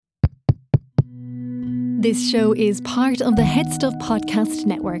This show is part of the Head Stuff Podcast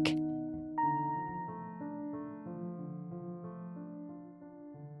Network.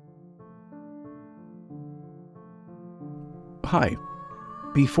 Hi.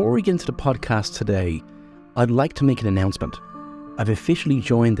 Before we get into the podcast today, I'd like to make an announcement. I've officially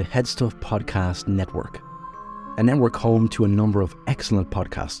joined the Head Stuff Podcast Network, a network home to a number of excellent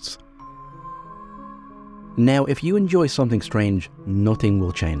podcasts. Now, if you enjoy Something Strange, nothing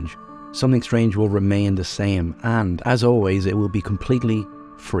will change. Something Strange will remain the same, and as always, it will be completely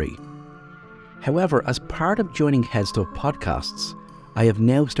free. However, as part of joining Head Stuff Podcasts, I have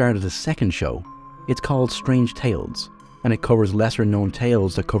now started a second show. It's called Strange Tales, and it covers lesser known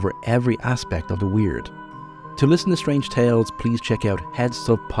tales that cover every aspect of the weird. To listen to Strange Tales, please check out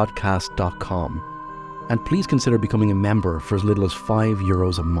headstuffpodcast.com, and please consider becoming a member for as little as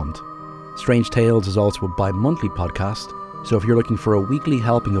 €5 a month. Strange Tales is also a bi-monthly podcast, so if you're looking for a weekly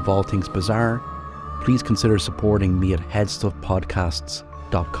helping of all things bizarre, please consider supporting me at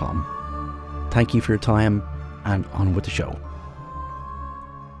headstuffpodcasts.com. Thank you for your time, and on with the show.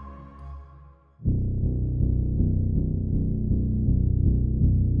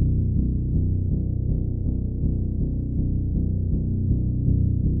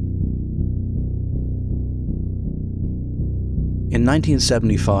 In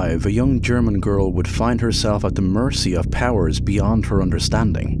 1975, a young German girl would find herself at the mercy of powers beyond her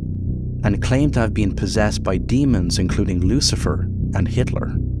understanding, and claimed to have been possessed by demons including Lucifer and Hitler.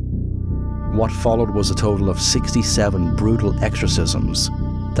 What followed was a total of 67 brutal exorcisms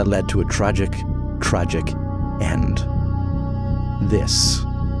that led to a tragic end. This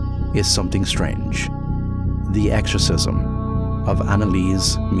is Something Strange, the exorcism of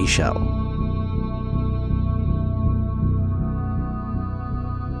Anneliese Michel.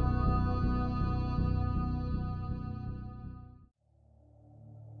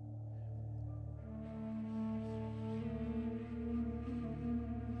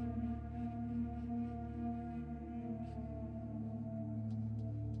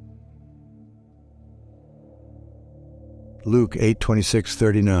 Luke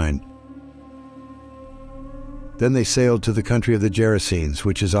 8:26-39. Then they sailed to the country of the Gerasenes,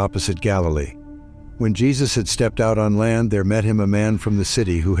 which is opposite Galilee. When Jesus had stepped out on land, there met him a man from the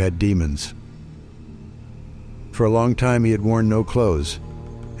city who had demons. For a long time he had worn no clothes,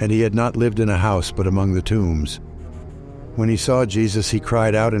 and he had not lived in a house but among the tombs. When he saw Jesus, he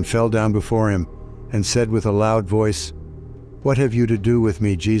cried out and fell down before him, and said with a loud voice, "What have you to do with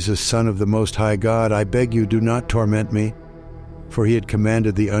me, Jesus, Son of the Most High God? I beg you, do not torment me." For he had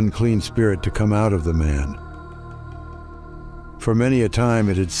commanded the unclean spirit to come out of the man. For many a time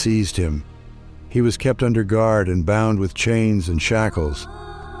it had seized him. He was kept under guard and bound with chains and shackles,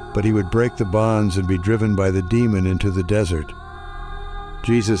 but he would break the bonds and be driven by the demon into the desert.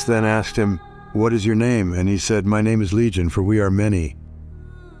 Jesus then asked him, "What is your name?" And he said, "My name is Legion, for we are many."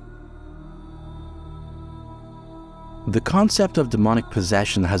 The concept of demonic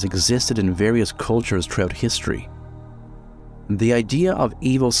possession has existed in various cultures throughout history. The idea of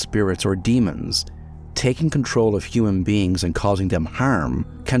evil spirits or demons taking control of human beings and causing them harm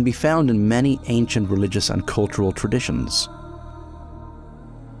can be found in many ancient religious and cultural traditions.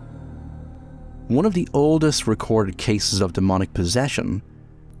 One of the oldest recorded cases of demonic possession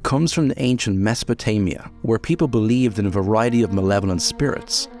comes from the ancient Mesopotamia, where people believed in a variety of malevolent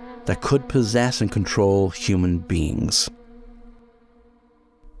spirits that could possess and control human beings.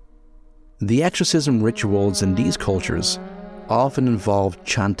 The exorcism rituals in these cultures often involved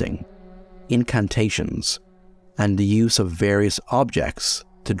chanting, incantations, and the use of various objects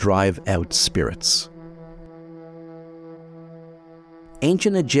to drive out spirits.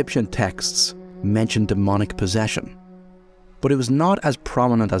 Ancient Egyptian texts mention demonic possession, but it was not as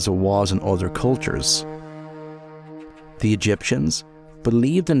prominent as it was in other cultures. The Egyptians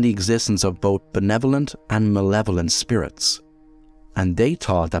believed in the existence of both benevolent and malevolent spirits, and they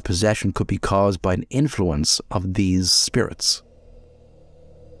thought that possession could be caused by an influence of these spirits.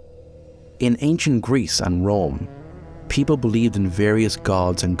 In ancient Greece and Rome, people believed in various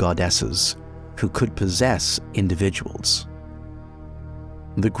gods and goddesses who could possess individuals.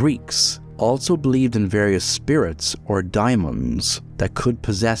 The Greeks also believed in various spirits or daimons that could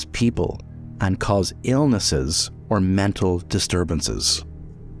possess people and cause illnesses or mental disturbances.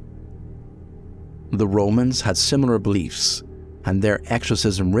 The Romans had similar beliefs, and their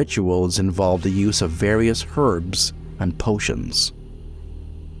exorcism rituals involved the use of various herbs and potions.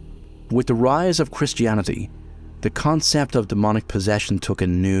 With the rise of Christianity, the concept of demonic possession took a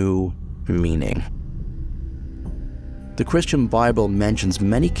new meaning. The Christian Bible mentions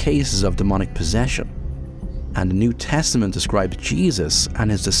many cases of demonic possession, and the New Testament describes Jesus and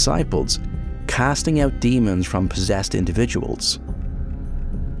his disciples casting out demons from possessed individuals.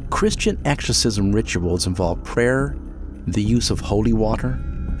 Christian exorcism rituals involve prayer, the use of holy water,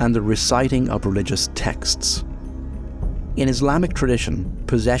 and the reciting of religious texts. In Islamic tradition,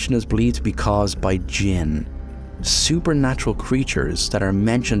 possession is believed to be caused by jinn, supernatural creatures that are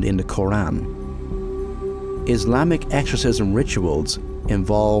mentioned in the Quran. Islamic exorcism rituals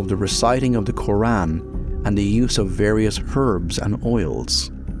involve the reciting of the Quran and the use of various herbs and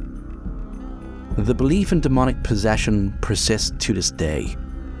oils. The belief in demonic possession persists to this day,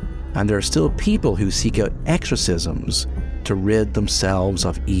 and there are still people who seek out exorcisms to rid themselves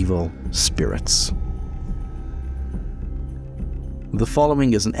of evil spirits. The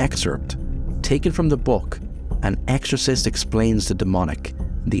following is an excerpt taken from the book An Exorcist Explains the Demonic,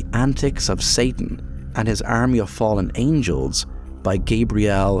 The Antics of Satan and His Army of Fallen Angels by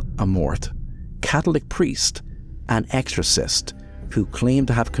Gabriel Amort, Catholic priest and exorcist who claimed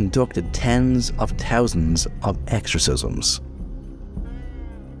to have conducted tens of thousands of exorcisms.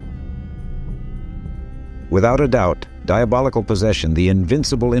 Without a doubt, diabolical possession, the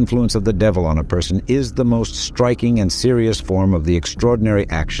invincible influence of the devil on a person, is the most striking and serious form of the extraordinary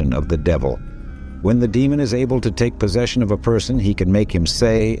action of the devil. When the demon is able to take possession of a person, he can make him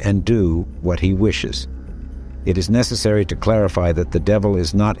say and do what he wishes. It is necessary to clarify that the devil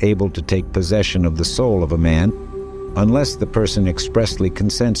is not able to take possession of the soul of a man unless the person expressly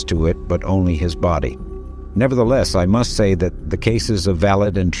consents to it, but only his body. Nevertheless, I must say that the cases of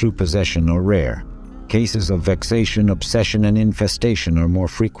valid and true possession are rare. Cases of vexation, obsession, and infestation are more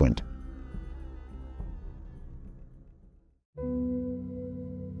frequent.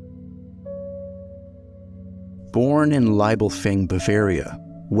 Born in Leibelfing, Bavaria,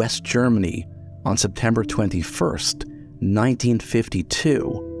 West Germany, on September 21st,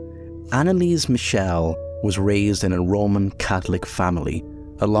 1952, Anneliese Michel was raised in a Roman Catholic family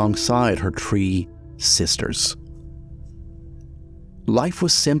alongside her 3 sisters. Life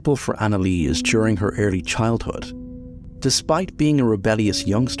was simple for Anneliese during her early childhood. Despite being a rebellious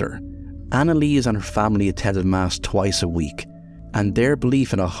youngster, Anneliese and her family attended Mass twice a week, and their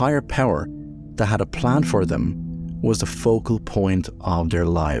belief in a higher power that had a plan for them was the focal point of their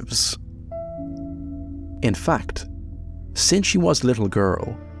lives. In fact, since she was a little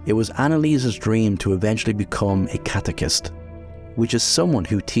girl, it was Anneliese's dream to eventually become a catechist, which is someone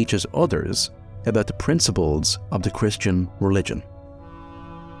who teaches others about the principles of the Christian religion.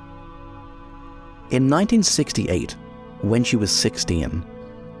 In 1968, when she was 16,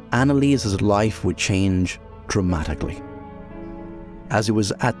 Anneliese's life would change dramatically, as it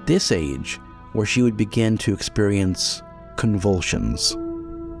was at this age where she would begin to experience convulsions.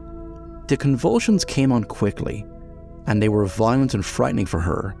 The convulsions came on quickly, and they were violent and frightening for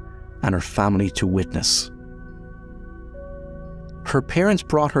her and her family to witness. Her parents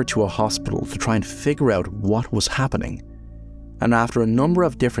brought her to a hospital to try and figure out what was happening, and after a number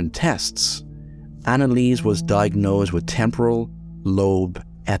of different tests, Anneliese was diagnosed with temporal lobe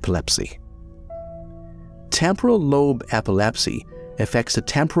epilepsy. Temporal lobe epilepsy affects the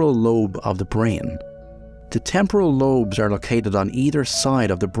temporal lobe of the brain. The temporal lobes are located on either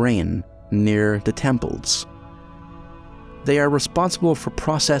side of the brain near the temples. They are responsible for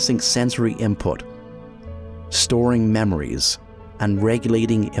processing sensory input, storing memories, and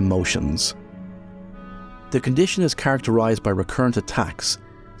regulating emotions. The condition is characterized by recurrent attacks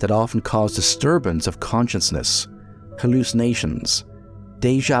that often cause disturbance of consciousness, hallucinations,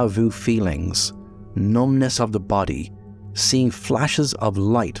 déjà vu feelings, numbness of the body, seeing flashes of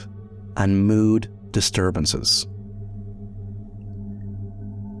light, and mood disturbances.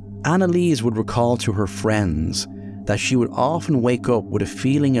 Anneliese would recall to her friends that she would often wake up with a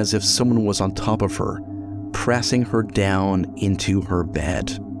feeling as if someone was on top of her, pressing her down into her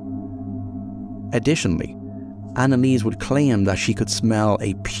bed. Additionally, Anneliese would claim that she could smell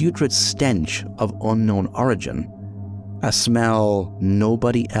a putrid stench of unknown origin, a smell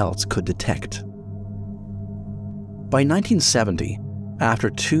nobody else could detect. By 1970, after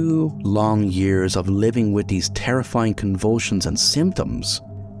 2 long years of living with these terrifying convulsions and symptoms,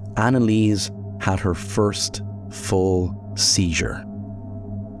 Anneliese had her first full seizure.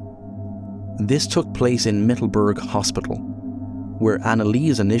 This took place in Mittelberg Hospital, where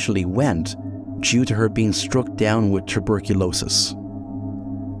Anneliese initially went due to her being struck down with tuberculosis.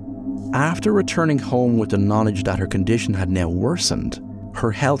 After returning home with the knowledge that her condition had now worsened,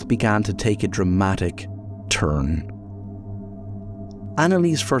 her health began to take a dramatic turn.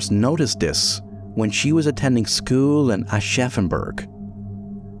 Anneliese first noticed this when she was attending school in Aschaffenburg.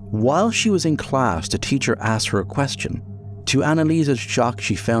 While she was in class, the teacher asked her a question. To Anneliese's shock,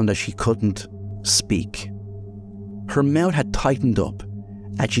 she found that she couldn't speak. Her mouth had tightened up,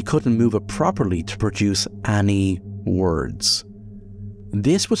 and she couldn't move it properly to produce any words.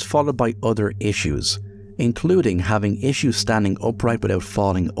 This was followed by other issues, including having issues standing upright without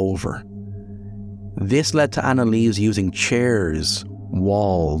falling over. This led to Anneliese using chairs,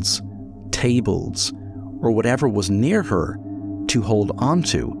 walls, tables, or whatever was near her to hold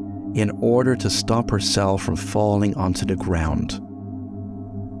onto in order to stop herself from falling onto the ground.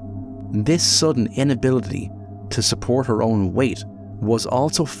 This sudden inability to support her own weight was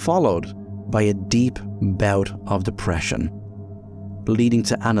also followed by a deep bout of depression, leading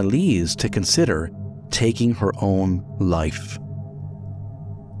to Anneliese to consider taking her own life.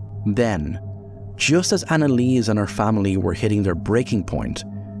 Then, just as Anneliese and her family were hitting their breaking point,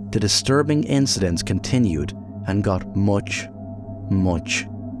 the disturbing incidents continued and got much, much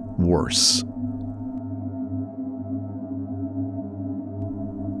worse.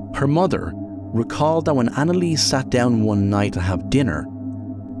 Her mother recalled that when Anneliese sat down one night to have dinner,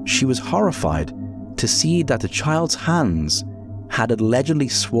 she was horrified to see that the child's hands had allegedly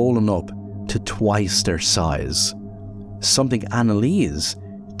swollen up to twice their size, something Anneliese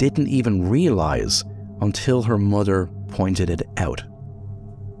didn't even realize until her mother pointed it out.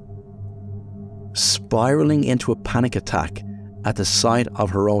 Spiraling into a panic attack at the sight of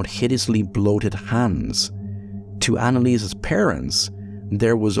her own hideously bloated hands, to Anneliese's parents,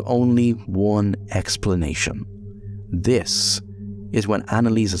 there was only one explanation. This is when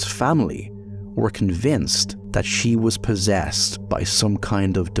Anneliese's family were convinced that she was possessed by some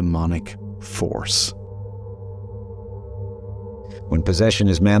kind of demonic force. When possession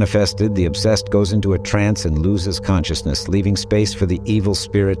is manifested, the obsessed goes into a trance and loses consciousness, leaving space for the evil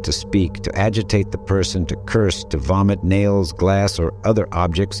spirit to speak, to agitate the person, to curse, to vomit nails, glass, or other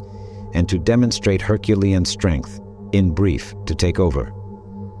objects, and to demonstrate Herculean strength, in brief, to take over.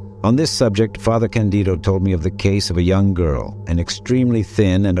 On this subject, Father Candido told me of the case of a young girl, an extremely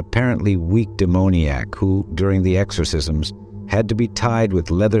thin and apparently weak demoniac who, during the exorcisms, had to be tied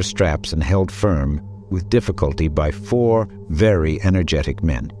with leather straps and held firm with difficulty by 4 very energetic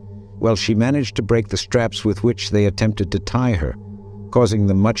men. Well, she managed to break the straps with which they attempted to tie her, causing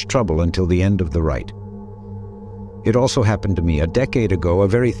them much trouble until the end of the rite. It also happened to me a decade ago, a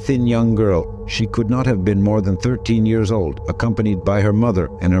very thin young girl. She could not have been more than 13 years old, accompanied by her mother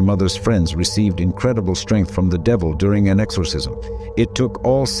and her mother's friends, received incredible strength from the devil during an exorcism. It took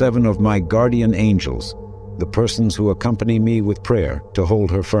all 7 of my guardian angels, the persons who accompany me with prayer, to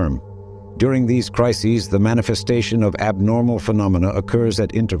hold her firm. During these crises, the manifestation of abnormal phenomena occurs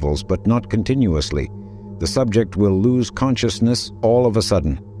at intervals, but not continuously. The subject will lose consciousness all of a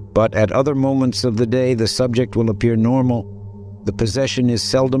sudden, but at other moments of the day, the subject will appear normal. The possession is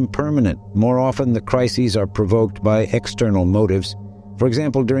seldom permanent. More often, the crises are provoked by external motives. For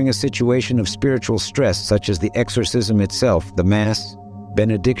example, during a situation of spiritual stress, such as the exorcism itself, the Mass,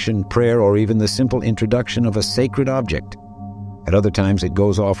 benediction, prayer, or even the simple introduction of a sacred object. At other times, it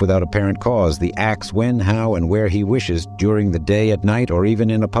goes off without apparent cause. The acts when, how, and where he wishes, during the day, at night, or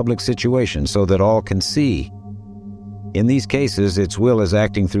even in a public situation, so that all can see. In these cases, its will is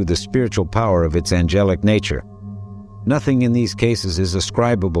acting through the spiritual power of its angelic nature. Nothing in these cases is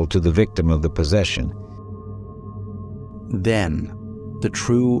ascribable to the victim of the possession. Then, the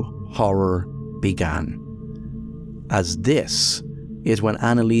true horror began, as this is when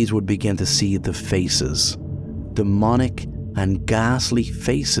Anneliese would begin to see the faces, demonic and ghastly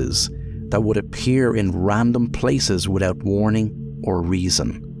faces that would appear in random places without warning or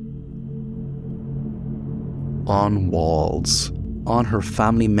reason. On walls, on her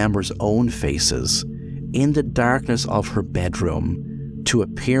family members' own faces, in the darkness of her bedroom, to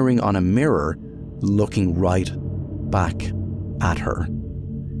appearing on a mirror looking right back at her.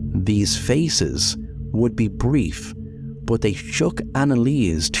 These faces would be brief, but they shook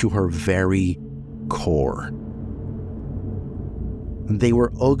Anneliese to her very core. They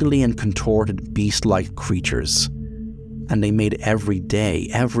were ugly and contorted beast-like creatures, and they made every day,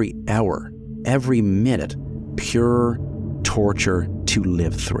 every hour, every minute pure torture to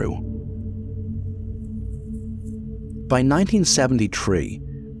live through. By 1973,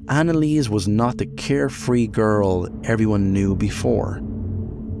 Anneliese was not the carefree girl everyone knew before.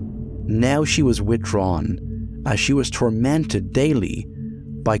 Now she was withdrawn, as she was tormented daily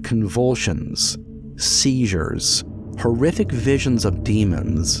by convulsions, seizures, horrific visions of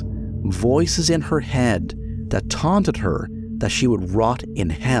demons, voices in her head that taunted her that she would rot in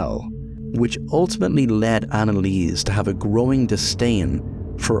hell, which ultimately led Anneliese to have a growing disdain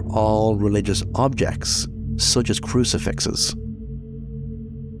for all religious objects, such as crucifixes.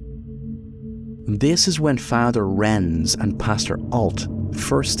 This is when Father Renz and Pastor Alt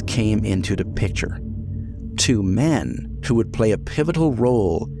first came into the picture, two men who would play a pivotal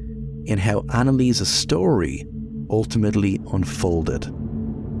role in how Anneliese's story ultimately unfolded.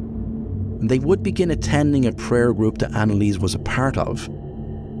 They would begin attending a prayer group that Anneliese was a part of,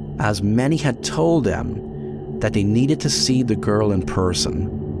 as many had told them that they needed to see the girl in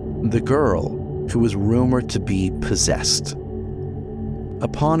person, the girl who was rumored to be possessed.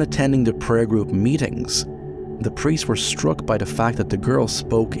 Upon attending the prayer group meetings, the priests were struck by the fact that the girl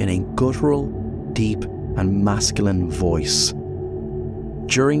spoke in a guttural, deep, and masculine voice.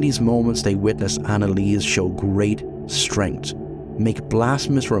 During these moments, they witnessed Anneliese show great strength, make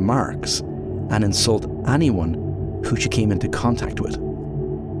blasphemous remarks, and insult anyone who she came into contact with.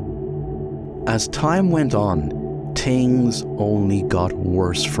 As time went on, things only got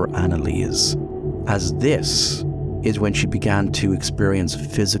worse for Anneliese, as this is when she began to experience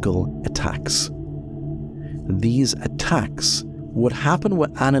physical attacks. These attacks would happen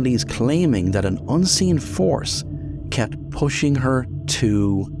with Anneliese claiming that an unseen force kept pushing her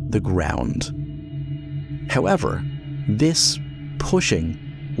to the ground. However, this pushing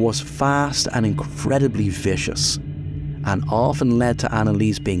was fast and incredibly vicious, and often led to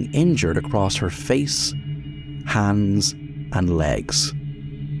Anneliese being injured across her face, hands, and legs.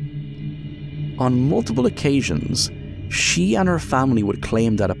 On multiple occasions, she and her family would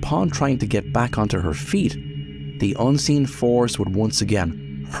claim that upon trying to get back onto her feet, the unseen force would once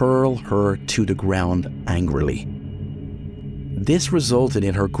again hurl her to the ground angrily. This resulted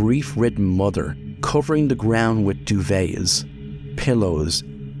in her grief-ridden mother covering the ground with duvets, pillows,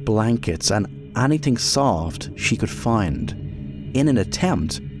 blankets, and anything soft she could find in an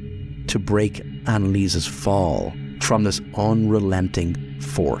attempt to break Anneliese's fall from this unrelenting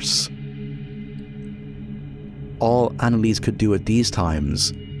force. All Anneliese could do at these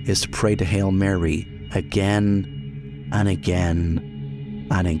times is to pray to Hail Mary again and again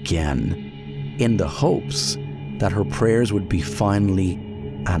and again, in the hopes that her prayers would be finally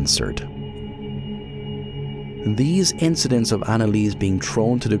answered. These incidents of Anneliese being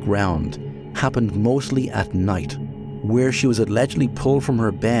thrown to the ground happened mostly at night, where she was allegedly pulled from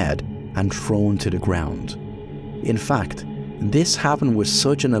her bed and thrown to the ground. In fact, this happened with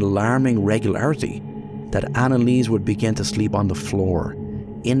such an alarming regularity that Anneliese would begin to sleep on the floor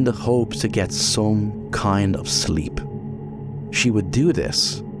in the hopes to get some kind of sleep. She would do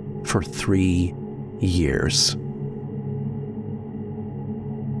this for 3 years.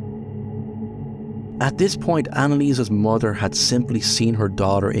 At this point, Anneliese's mother had simply seen her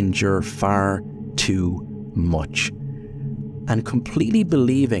daughter endure far too much, and completely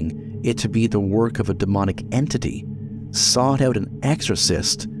believing it to be the work of a demonic entity, sought out an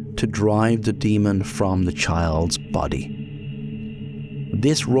exorcist to drive the demon from the child's body.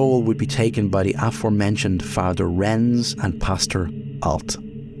 This role would be taken by the aforementioned Father Renz and Pastor Alt,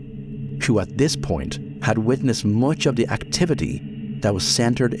 who at this point had witnessed much of the activity that was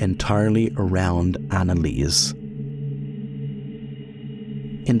centered entirely around Anneliese.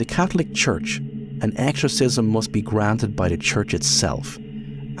 In the Catholic Church, an exorcism must be granted by the Church itself,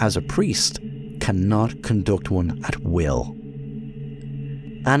 as a priest cannot conduct one at will.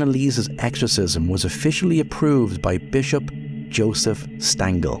 Anneliese's exorcism was officially approved by Bishop Joseph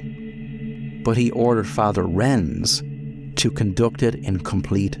Stangl, but he ordered Father Renz to conduct it in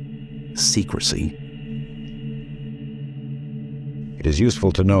complete secrecy. It is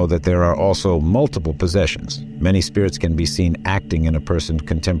useful to know that there are also multiple possessions. Many spirits can be seen acting in a person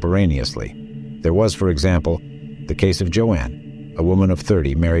contemporaneously. There was, for example, the case of Joanne, a woman of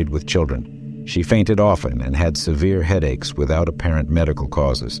 30 married with children. She fainted often and had severe headaches without apparent medical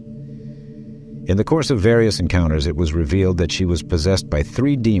causes. In the course of various encounters, it was revealed that she was possessed by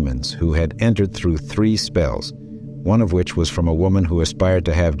 3 demons who had entered through 3 spells, one of which was from a woman who aspired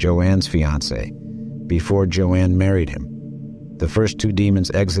to have Joanne's fiancé before Joanne married him. The first 2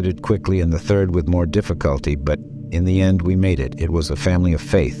 demons exited quickly and the third with more difficulty, but in the end we made it. It was a family of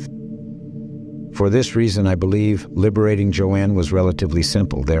faith. For this reason, I believe liberating Joanne was relatively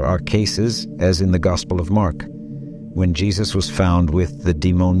simple. There are cases, as in the Gospel of Mark, when Jesus was found with the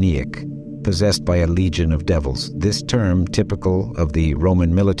demoniac, possessed by a legion of devils. This term, typical of the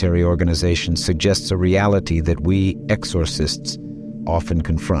Roman military organization, suggests a reality that we exorcists often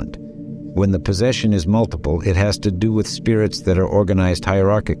confront. When the possession is multiple, it has to do with spirits that are organized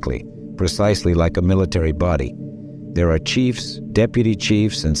hierarchically, precisely like a military body. There are chiefs, deputy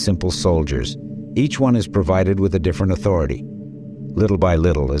chiefs, and simple soldiers. Each one is provided with a different authority. Little by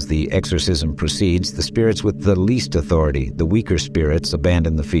little, as the exorcism proceeds, the spirits with the least authority, the weaker spirits,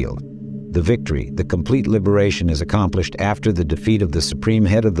 abandon the field. The victory, the complete liberation, is accomplished after the defeat of the supreme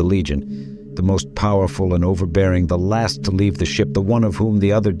head of the legion, the most powerful and overbearing, the last to leave the ship, the one of whom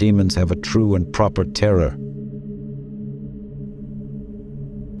the other demons have a true and proper terror.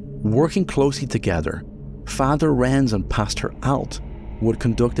 Working closely together, Father Renz and Pastor Alt would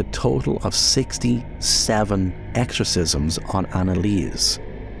conduct a total of 67 exorcisms on Anneliese.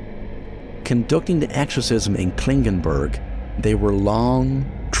 Conducting the exorcism in Klingenberg, they were long,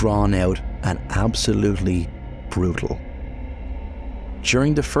 drawn out, and absolutely brutal.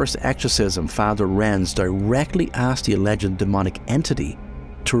 During the first exorcism, Father Renz directly asked the alleged demonic entity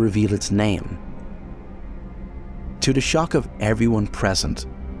to reveal its name. To the shock of everyone present,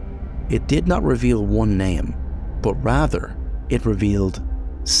 it did not reveal one name, but rather it revealed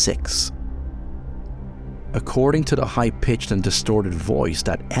 6. According to the high-pitched and distorted voice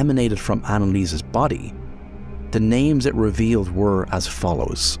that emanated from Anneliese's body, the names it revealed were as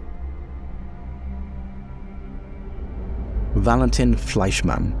follows: Valentin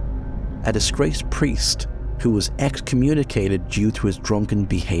Fleischmann, a disgraced priest who was excommunicated due to his drunken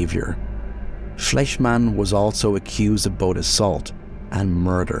behavior. Fleischmann was also accused of both assault and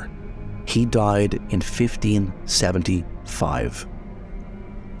murder. He died in 1575.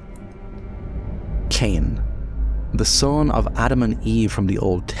 Cain, the son of Adam and Eve from the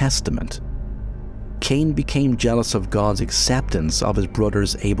Old Testament. Cain became jealous of God's acceptance of his brother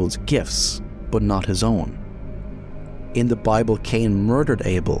Abel's gifts, but not his own. In the Bible, Cain murdered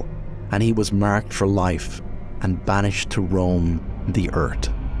Abel, and he was marked for life and banished to roam the earth.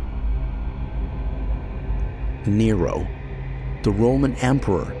 Nero, the Roman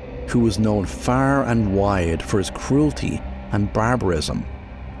emperor who was known far and wide for his cruelty and barbarism,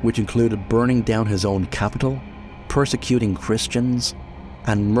 which included burning down his own capital, persecuting Christians,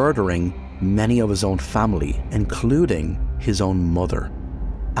 and murdering many of his own family, including his own mother.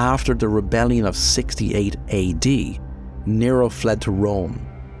 After the rebellion of 68 AD, Nero fled to Rome,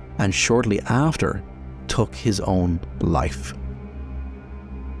 and shortly after took his own life.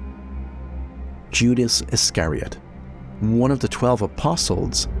 Judas Iscariot, one of the 12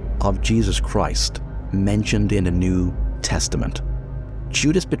 apostles of Jesus Christ mentioned in the New Testament.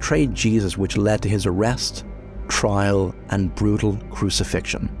 Judas betrayed Jesus, which led to his arrest, trial, and brutal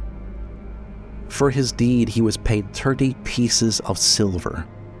crucifixion. For his deed, he was paid 30 pieces of silver.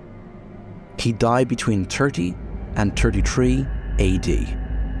 He died between 30 and 33 AD.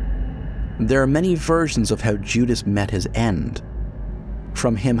 There are many versions of how Judas met his end,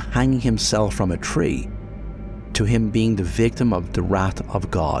 from him hanging himself from a tree to him being the victim of the wrath of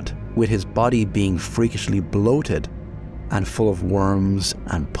God, with his body being freakishly bloated and full of worms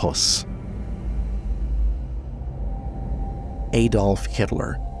and pus. Adolf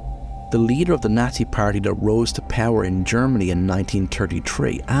Hitler, the leader of the Nazi Party that rose to power in Germany in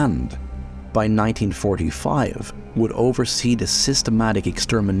 1933 and, by 1945, would oversee the systematic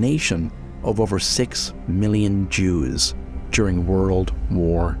extermination of over 6 million Jews during World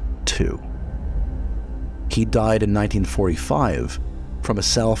War II. He died in 1945 from a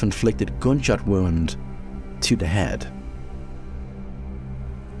self-inflicted gunshot wound to the head.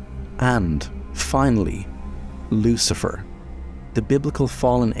 And, finally, Lucifer, the biblical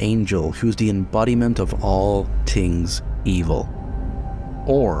fallen angel who's the embodiment of all things evil,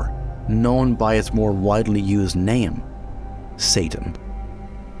 or, known by its more widely used name, Satan.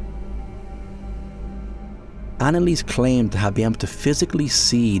 Anneliese claimed to have been able to physically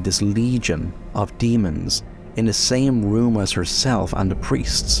see this legion of demons in the same room as herself and the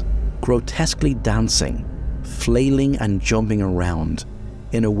priests, grotesquely dancing, flailing and jumping around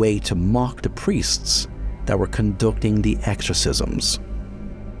in a way to mock the priests that were conducting the exorcisms.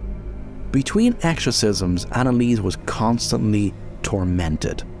 Between exorcisms, Anneliese was constantly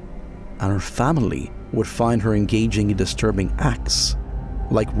tormented, and her family would find her engaging in disturbing acts,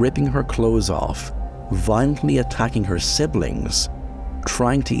 like ripping her clothes off, violently attacking her siblings,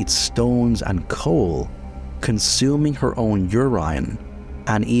 trying to eat stones and coal, consuming her own urine,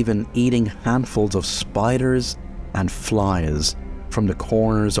 and even eating handfuls of spiders and flies from the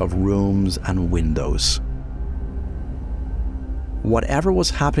corners of rooms and windows. Whatever was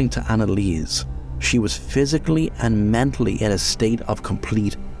happening to Anneliese, she was physically and mentally in a state of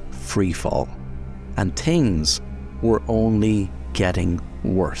complete freefall, and things were only getting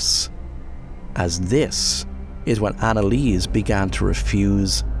worse, as this is when Anneliese began to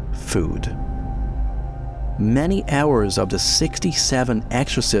refuse food. Many hours of the 67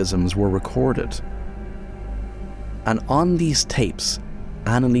 exorcisms were recorded, and on these tapes,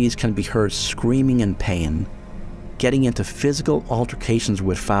 Anneliese can be heard screaming in pain, getting into physical altercations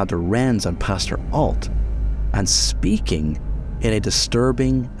with Father Renz and Pastor Alt, and speaking in a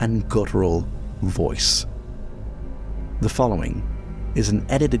disturbing and guttural voice. The following is an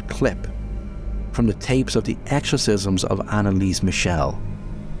edited clip from the tapes of the exorcisms of Anneliese Michel.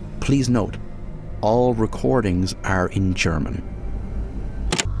 Please note, all recordings are in German.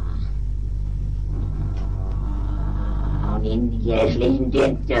 Und in die kirchlichen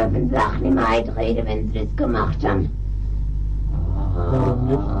Dienst dürfen Sachen nicht mehr eintreten, wenn sie das gemacht haben. Warum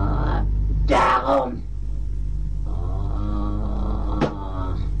nicht? Darum.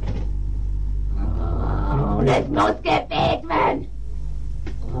 Und es muss gebet werden.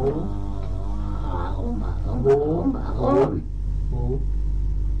 Warum?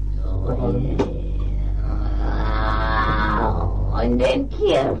 In den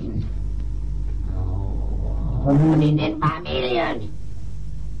Kirchen. Und in den Familien.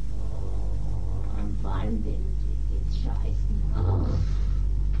 Und wann sind sie jetzt scheißen?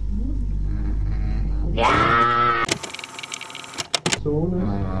 Ja! Sohnes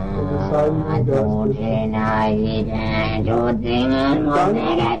und des Heiligen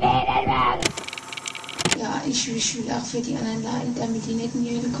Geistes. Ja, ich will auch für die anderen leiden, damit die nicht in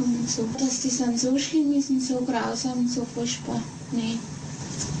die Hölle kommen und so. Dass das dann so schlimm ist und so grausam und so furchtbar. Nee.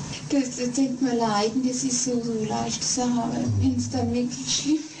 Das denkt man leiden, das ist so leichte Sache, aber wenn es dann wirklich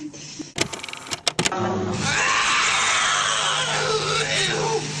schlimm wird.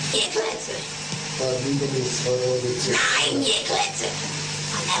 Jäklitze! Nein, Jäklitze!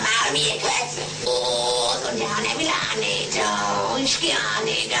 Und dann machen wir Jäklitze! Oh, und dann will er nicht, oh, ich geh auch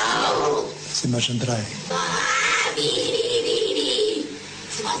nicht, oh. Sind wir schon 3? Wie.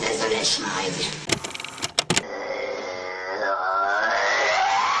 Das Wasser soll er schneiden.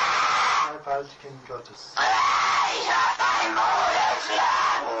 Als Kind Gottes. Ich hab dein Maul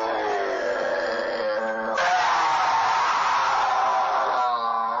erschlagen.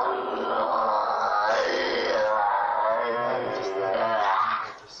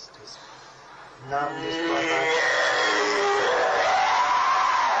 Namen des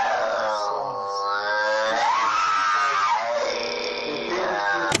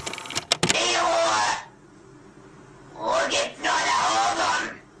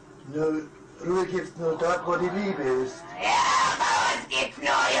Ruhe gibt's nur dort, wo die Liebe ist. Ja, bei uns gibt's nur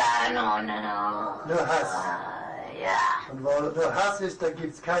Nur Hass. Ja. Und wo nur Hass ist, da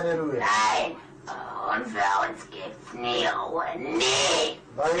gibt's keine Ruhe. Nein. Und für uns gibt's nie Ruhe. Nie.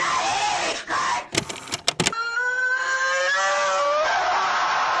 Weil Ewigkeit.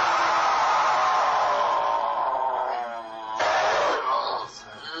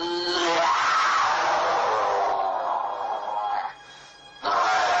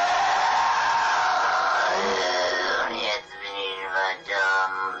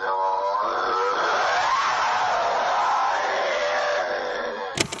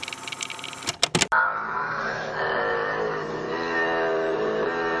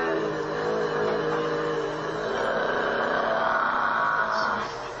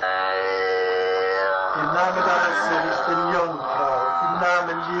 im Namen deiner seligen Jungfrau, im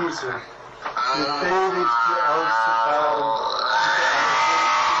Namen Jesu, befehle ich dir auszufahren.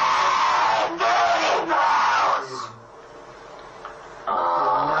 Im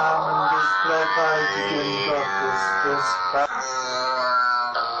Namen des dreifaltigen Gottes, des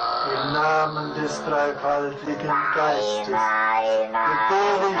im Namen des dreifaltigen Geistes,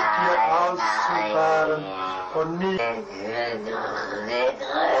 befehle ich dir auszufahren und nicht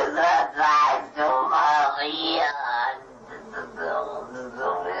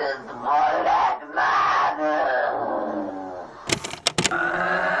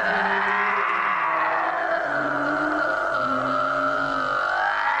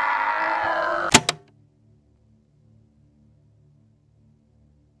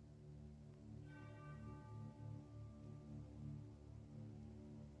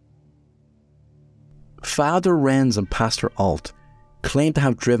Father Renz and Pastor Alt claim to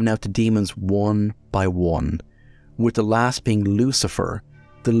have driven out the demons one by one, with the last being Lucifer,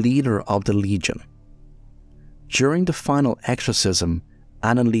 the leader of the Legion. During the final exorcism,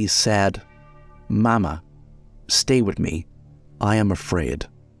 Anneliese said, "Mama, stay with me, I am afraid."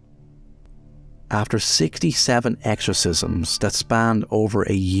 After 67 exorcisms that spanned over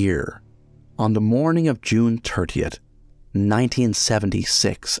a year, on the morning of June 30th,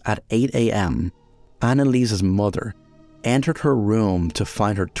 1976 at 8 a.m, Anneliese's mother entered her room to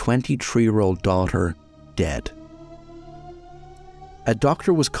find her 23-year-old daughter dead. A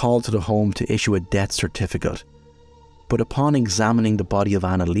doctor was called to the home to issue a death certificate, but upon examining the body of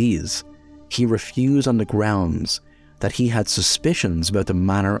Anneliese, he refused on the grounds that he had suspicions about the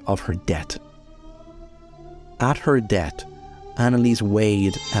manner of her death. At her death, Anneliese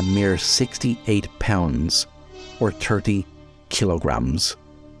weighed a mere 68 pounds, or 30 kilograms.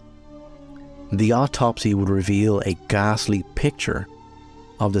 The autopsy would reveal a ghastly picture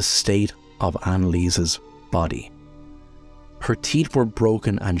of the state of Anneliese's body. Her teeth were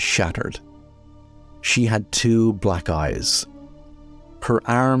broken and shattered. She had 2 black eyes. Her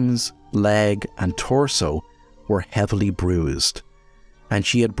arms, leg and torso were heavily bruised, and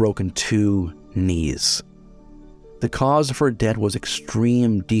she had broken 2 knees. The cause of her death was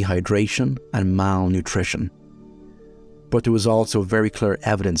extreme dehydration and malnutrition. But there was also very clear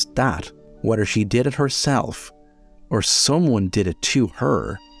evidence that, whether she did it herself or someone did it to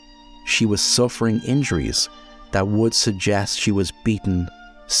her, she was suffering injuries that would suggest she was beaten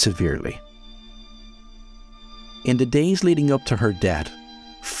severely. In the days leading up to her death,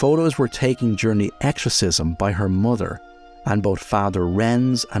 photos were taken during the exorcism by her mother and both Father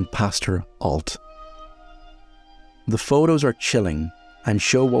Renz and Pastor Alt. The photos are chilling and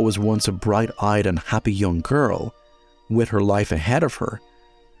show what was once a bright-eyed and happy young girl, with her life ahead of her,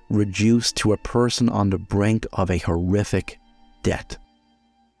 reduced to a person on the brink of a horrific death.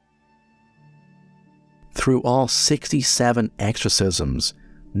 Through all 67 exorcisms,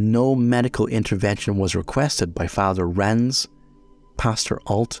 no medical intervention was requested by Father Renz, Pastor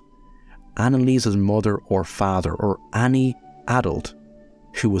Alt, Anneliese's mother or father, or any adult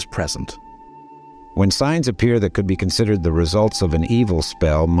who was present. When signs appear that could be considered the results of an evil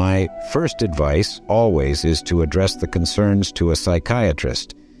spell, my first advice always is to address the concerns to a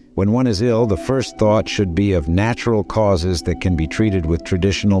psychiatrist. When one is ill, the first thought should be of natural causes that can be treated with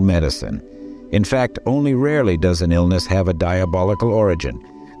traditional medicine. In fact, only rarely does an illness have a diabolical origin.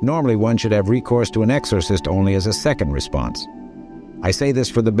 Normally, one should have recourse to an exorcist only as a second response. I say this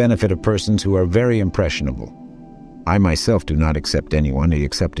for the benefit of persons who are very impressionable. I myself do not accept anyone,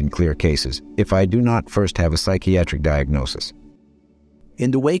 except in clear cases, if I do not first have a psychiatric diagnosis. In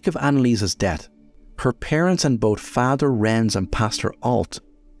the wake of Anneliese's death, her parents and both Father Renz and Pastor Alt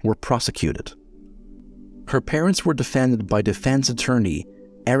were prosecuted. Her parents were defended by defense attorney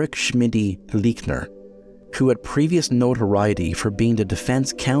Erich Schmidi-Leichner, who had previous notoriety for being the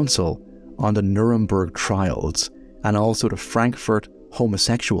defense counsel on the Nuremberg trials and also the Frankfurt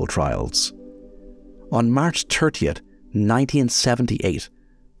homosexual trials. On March 30th, 1978,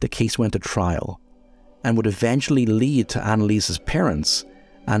 the case went to trial and would eventually lead to Anneliese's parents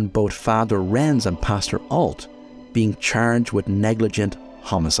and both Father Renz and Pastor Alt being charged with negligent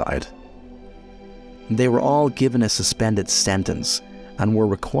homicide. They were all given a suspended sentence and were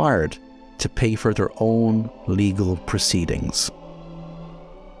required to pay for their own legal proceedings.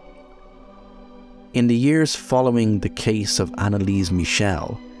 In the years following the case of Anneliese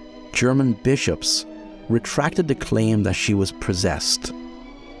Michel, German bishops retracted the claim that she was possessed.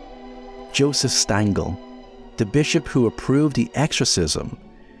 Joseph Stangl, the bishop who approved the exorcism,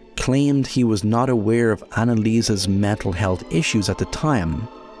 claimed he was not aware of Anneliese's mental health issues at the time,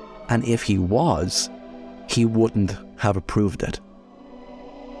 and if he was, he wouldn't have approved it.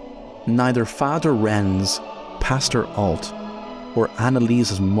 Neither Father Renz, Pastor Alt, or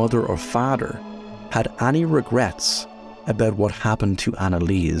Anneliese's mother or father had any regrets about what happened to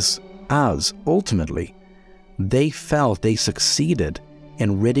Anneliese, as, ultimately, they felt they succeeded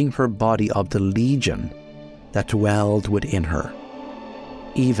in ridding her body of the legion that dwelled within her,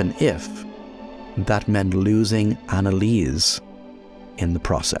 even if that meant losing Anneliese in the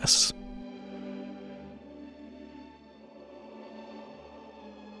process.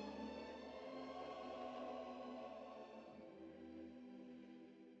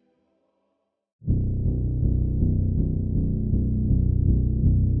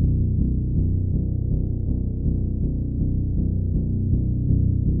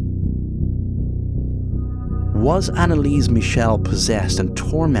 Was Anneliese Michel possessed and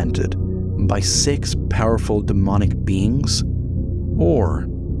tormented by 6 powerful demonic beings? Or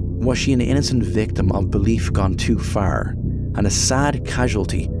was she an innocent victim of belief gone too far and a sad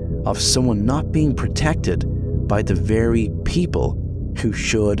casualty of someone not being protected by the very people who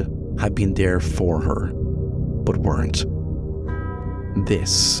should have been there for her, but weren't?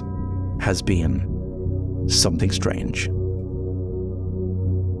 This has been Something Strange.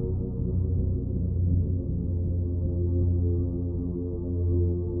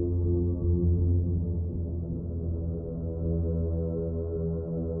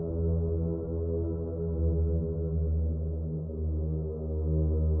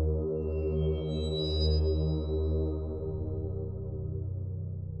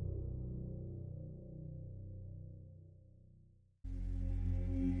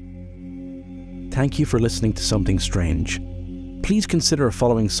 Thank you for listening to Something Strange. Please consider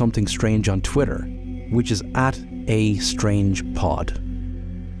following Something Strange on Twitter, which is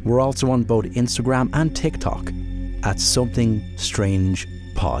 @AStrangePod. We're also on both Instagram and TikTok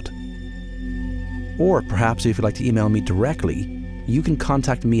 @SomethingStrangePod. Or perhaps if you'd like to email me directly, you can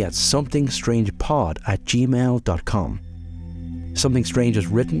contact me at somethingstrangepod@gmail.com. Something Strange is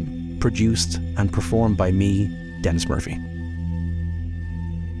written, produced, and performed by me, Dennis Murphy.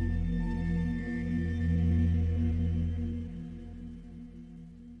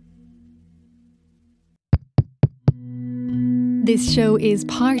 This show is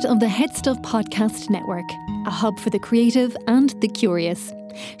part of the Head Stuff Podcast Network, a hub for the creative and the curious.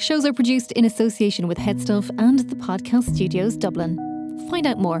 Shows are produced in association with Head Stuff and the Podcast Studios Dublin. Find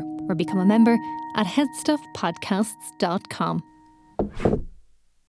out more or become a member at headstuffpodcasts.com.